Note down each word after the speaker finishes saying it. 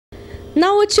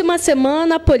Na última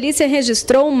semana, a polícia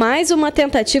registrou mais uma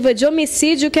tentativa de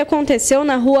homicídio que aconteceu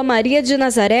na Rua Maria de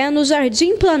Nazaré, no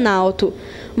Jardim Planalto.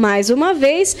 Mais uma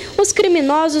vez, os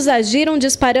criminosos agiram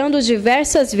disparando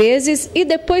diversas vezes e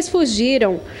depois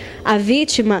fugiram. A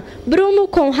vítima, Bruno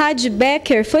Conrad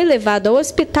Becker, foi levado ao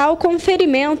hospital com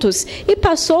ferimentos e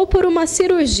passou por uma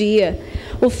cirurgia.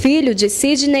 O filho de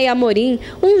Sidney Amorim,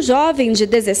 um jovem de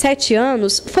 17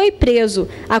 anos, foi preso,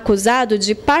 acusado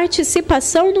de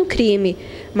participação no crime.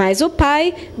 Mas o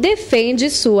pai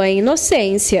defende sua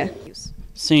inocência.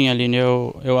 Sim, Aline,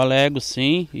 eu alego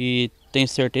sim e tenho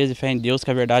certeza e fé em Deus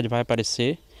que a verdade vai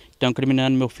aparecer. Estão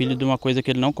incriminando meu filho de uma coisa que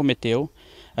ele não cometeu.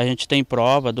 A gente tem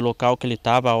prova do local que ele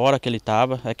estava, a hora que ele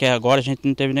estava. É que agora a gente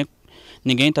não teve nem...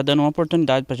 Ninguém está dando uma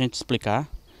oportunidade para a gente explicar.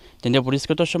 Entendeu? Por isso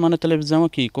que eu estou chamando a televisão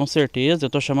aqui. Com certeza eu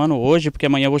estou chamando hoje, porque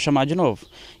amanhã eu vou chamar de novo.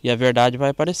 E a verdade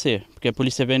vai aparecer. Porque a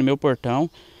polícia veio no meu portão.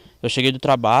 Eu cheguei do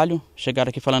trabalho, chegaram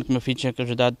aqui falando que meu filho tinha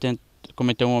ajudado a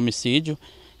cometer um homicídio.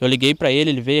 Eu liguei para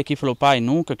ele, ele veio aqui e falou: pai,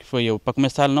 nunca que foi eu. Para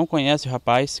começar, ele não conhece o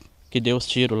rapaz que deu os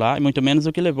tiros lá, e muito menos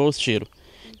o que levou os tiros.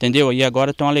 Entendeu? E agora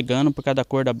estão alegando por causa da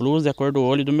cor da blusa e a cor do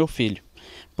olho do meu filho.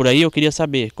 Por aí eu queria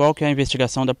saber qual que é a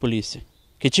investigação da polícia.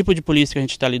 Que tipo de polícia que a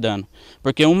gente está lidando?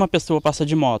 Porque uma pessoa passa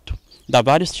de moto, dá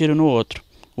vários tiros no outro.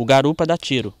 O garupa dá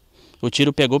tiro. O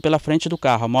tiro pegou pela frente do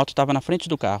carro, a moto estava na frente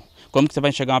do carro. Como que você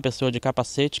vai enxergar uma pessoa de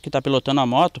capacete que está pilotando a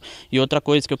moto? E outra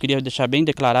coisa que eu queria deixar bem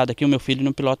declarada aqui, o meu filho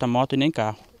não pilota moto e nem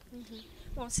carro.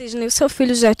 Bom, Sidney, o seu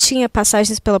filho já tinha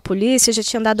passagens pela polícia? Já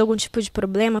tinha dado algum tipo de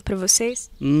problema para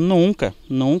vocês? Nunca,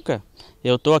 nunca.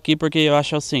 Eu estou aqui porque eu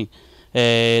acho assim,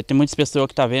 tem muitas pessoas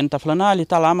que estão vendo, tá falando, ele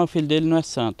está lá, mas o filho dele não é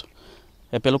santo.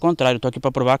 É pelo contrário, eu estou aqui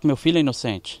para provar que meu filho é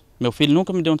inocente. Meu filho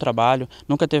nunca me deu um trabalho,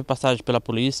 nunca teve passagem pela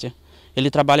polícia. Ele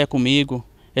trabalha comigo,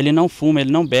 ele não fuma,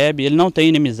 ele não bebe, ele não tem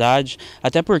inimizade.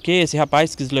 Até porque esse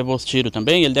rapaz que levou os tiros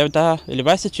também, ele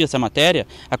vai assistir essa matéria,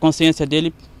 a consciência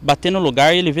dele bater no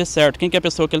lugar e ele vê certo quem que é a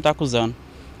pessoa que ele está acusando,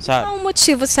 sabe? Qual o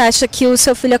motivo você acha que o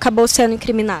seu filho acabou sendo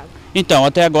incriminado? Então,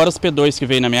 até agora os P2 que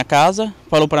veio na minha casa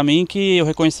falou para mim que o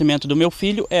reconhecimento do meu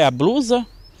filho é a blusa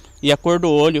e a cor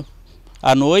do olho.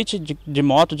 À noite, de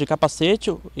moto, de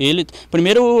capacete,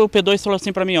 primeiro o P2 falou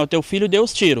assim para mim, ó, teu filho deu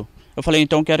os tiros. Eu falei,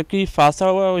 então quero que faça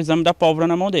o exame da pólvora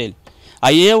na mão dele.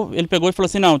 Aí ele pegou e falou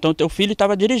assim, não, então teu filho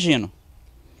estava dirigindo.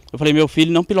 Eu falei, meu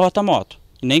filho não pilota moto,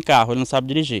 nem carro, ele não sabe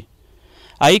dirigir.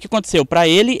 Aí o que aconteceu? Para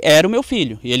ele era o meu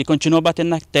filho, e ele continua batendo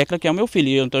na tecla que é o meu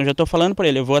filho. Então eu já estou falando para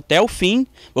ele, eu vou até o fim,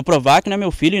 vou provar que não é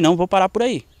meu filho e não vou parar por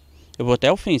aí. Eu vou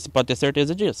até o fim, você pode ter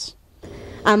certeza disso.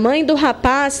 A mãe do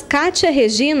rapaz, Kátia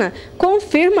Regina,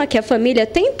 confirma que a família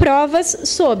tem provas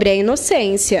sobre a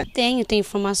inocência. Tenho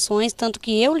informações, tanto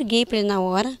que eu liguei para ele na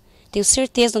hora, tenho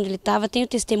certeza onde ele estava, tenho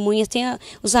testemunhas, tenho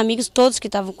os amigos todos que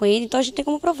estavam com ele, então a gente tem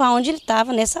como provar onde ele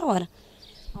estava nessa hora.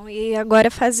 Bom, e agora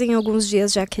fazem alguns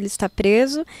dias já que ele está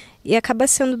preso e acaba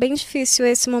sendo bem difícil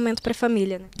esse momento para a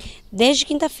família, né? Desde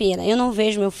quinta-feira eu não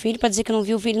vejo meu filho, para dizer que eu não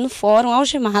vi o filho no fórum,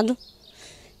 algemado,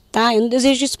 tá? Eu não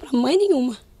desejo isso para mãe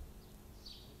nenhuma.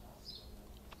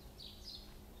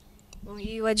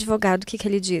 E o advogado, o que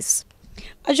ele diz?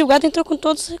 O advogado entrou com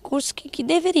todos os recursos que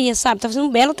deveria, sabe? Está fazendo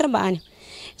um belo trabalho.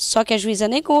 Só que a juíza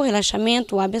negou o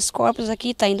relaxamento, o habeas corpus aqui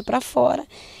está indo para fora.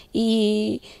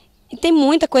 E tem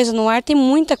muita coisa no ar, tem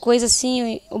muita coisa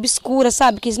assim obscura,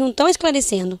 sabe? Que eles não estão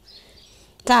esclarecendo.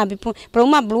 Sabe? Para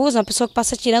uma blusa, uma pessoa que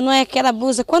passa tirando, não é aquela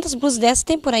blusa. Quantas blusas dessas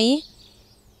tem por aí?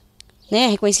 Né?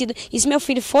 Reconhecido. E se meu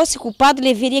filho fosse culpado,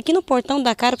 ele viria aqui no portão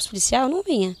dar cara para os policiais? Não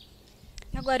vinha.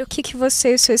 Agora, o que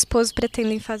você e seu esposo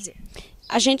pretendem fazer?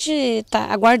 A gente está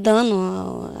aguardando,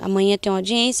 amanhã tem uma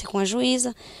audiência com a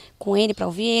juíza, com ele para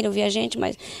ouvir a gente,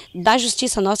 mas da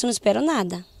justiça nossa eu não espero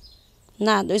nada.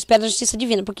 Nada, eu espero a justiça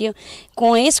divina, porque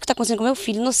com isso que está acontecendo com meu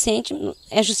filho inocente,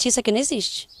 é justiça que não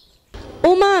existe.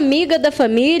 Uma amiga da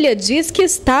família diz que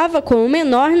estava com o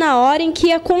menor na hora em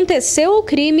que aconteceu o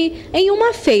crime em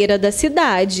uma feira da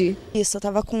cidade. Isso, eu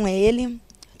estava com ele.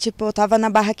 Tipo, eu tava na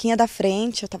barraquinha da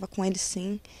frente, eu tava com ele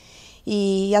sim.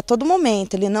 E a todo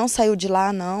momento, ele não saiu de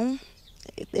lá, não.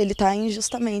 Ele tá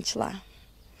injustamente lá.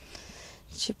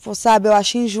 Tipo, sabe, eu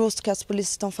acho injusto o que as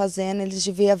polícias estão fazendo, eles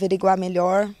deviam averiguar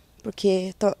melhor,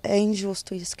 porque é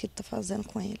injusto isso que tá fazendo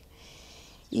com ele.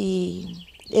 E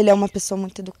ele é uma pessoa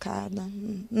muito educada,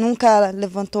 nunca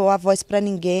levantou a voz para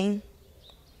ninguém.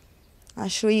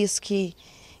 Acho isso que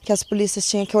as polícias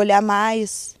tinham que olhar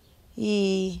mais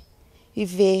e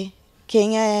ver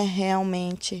quem é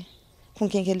realmente, com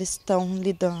quem que eles estão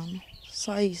lidando.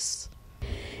 Só isso.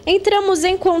 Entramos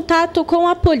em contato com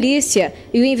a polícia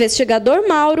e o investigador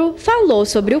Mauro falou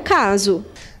sobre o caso.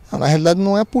 Na realidade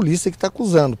não é a polícia que está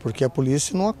acusando, porque a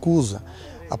polícia não acusa.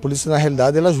 A polícia, na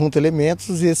realidade, ela junta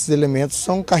elementos e esses elementos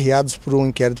são carreados por um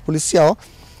inquérito policial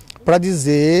para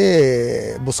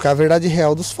buscar a verdade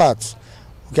real dos fatos.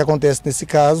 O que acontece nesse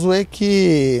caso é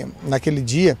que, naquele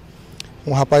dia,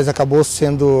 um rapaz acabou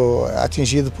sendo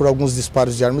atingido por alguns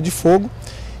disparos de arma de fogo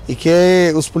e que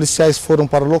os policiais foram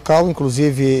para o local,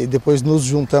 inclusive depois nos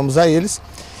juntamos a eles,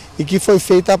 e que foi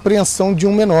feita a apreensão de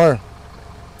um menor.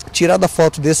 Tirada a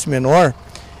foto desse menor,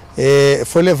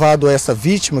 foi levado a essa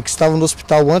vítima que estava no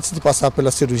hospital antes de passar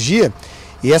pela cirurgia,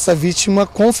 e essa vítima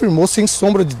confirmou sem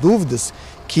sombra de dúvidas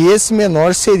que esse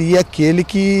menor seria aquele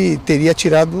que teria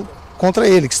atirado contra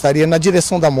ele, que estaria na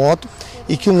direção da moto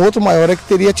e que um outro maior é que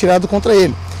teria atirado contra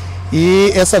ele.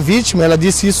 E essa vítima, ela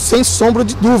disse isso sem sombra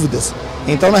de dúvidas.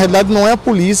 Então, na realidade, não é a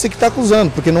polícia que está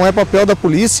acusando, porque não é papel da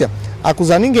polícia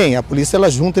acusar ninguém. A polícia, ela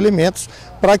junta elementos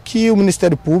para que o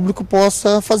Ministério Público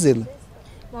possa fazê-lo.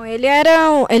 Bom, ele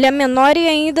é menor e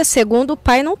ainda, segundo o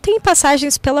pai, não tem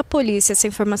passagens pela polícia. Essa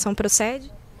informação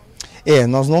procede?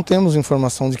 Nós não temos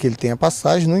informação de que ele tenha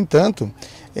passagem, no entanto,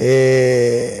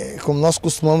 como nós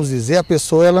costumamos dizer, a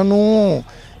pessoa ela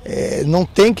não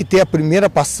tem que ter a primeira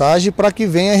passagem para que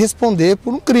venha responder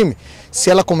por um crime. Se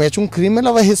ela comete um crime,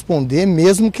 ela vai responder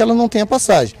mesmo que ela não tenha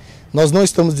passagem. Nós não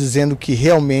estamos dizendo que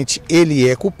realmente ele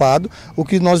é culpado, o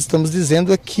que nós estamos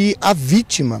dizendo é que a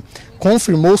vítima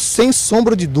confirmou sem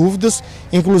sombra de dúvidas,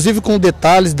 inclusive com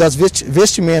detalhes das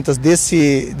vestimentas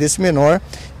desse menor,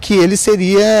 que ele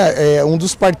seria um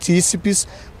dos partícipes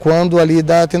quando ali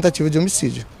da tentativa de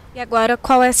homicídio. E agora,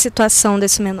 qual é a situação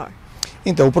desse menor?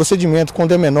 Então, o procedimento,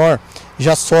 quando é menor,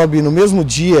 já sobe no mesmo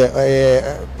dia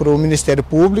para o Ministério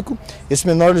Público. Esse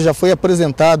menor já foi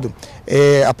apresentado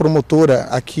à promotora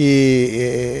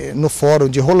aqui no Fórum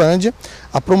de Rolândia.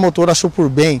 A promotora achou por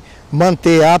bem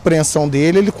manter a apreensão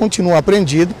dele, ele continua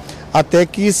apreendido até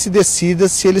que se decida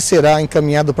se ele será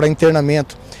encaminhado para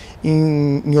internamento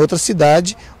em outra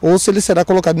cidade ou se ele será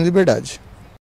colocado em liberdade.